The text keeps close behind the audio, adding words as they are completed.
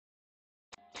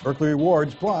Buerkle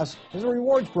Rewards Plus is a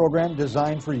rewards program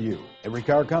designed for you. Every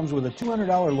car comes with a $200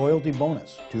 loyalty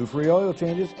bonus, 2 free oil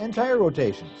changes and tire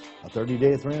rotations, a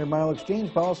 30-day 300-mile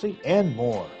exchange policy, and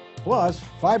more. Plus,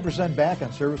 5% back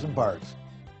on service and parts.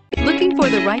 Looking for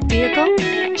the right vehicle?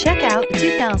 Check out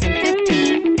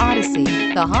 2015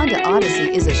 Odyssey. The Honda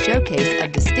Odyssey is a showcase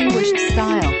of distinguished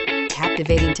style,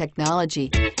 captivating technology,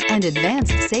 and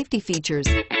advanced safety features.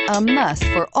 A must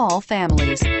for all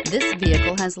families. This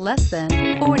vehicle has less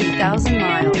than 40,000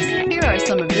 miles. Here are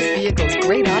some of this vehicle's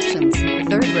great options: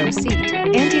 third row seat,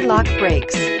 anti-lock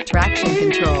brakes, traction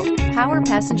control, power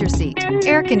passenger seat,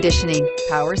 air conditioning,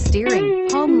 power steering,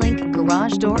 home link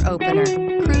garage door opener,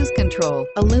 cruise control,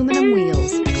 aluminum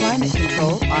wheels, climate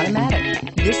control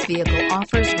automatic. This vehicle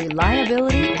offers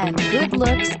reliability and good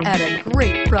looks at a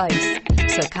great price.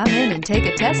 So come in and take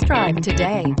a test drive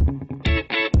today.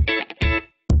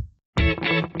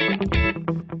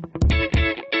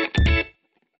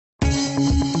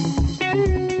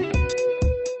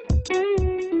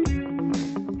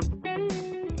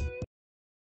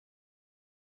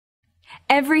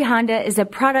 Every Honda is a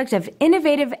product of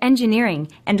innovative engineering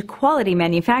and quality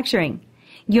manufacturing.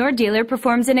 Your dealer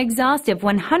performs an exhaustive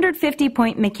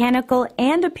 150-point mechanical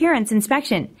and appearance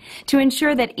inspection to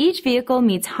ensure that each vehicle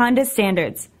meets Honda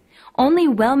standards. Only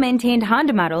well-maintained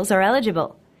Honda models are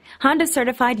eligible. Honda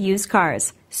certified used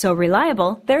cars, so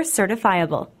reliable they're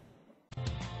certifiable.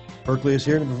 Buerkle is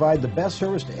here to provide the best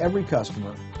service to every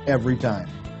customer, every time.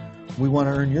 We want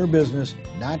to earn your business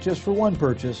not just for one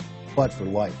purchase, but for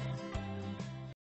life.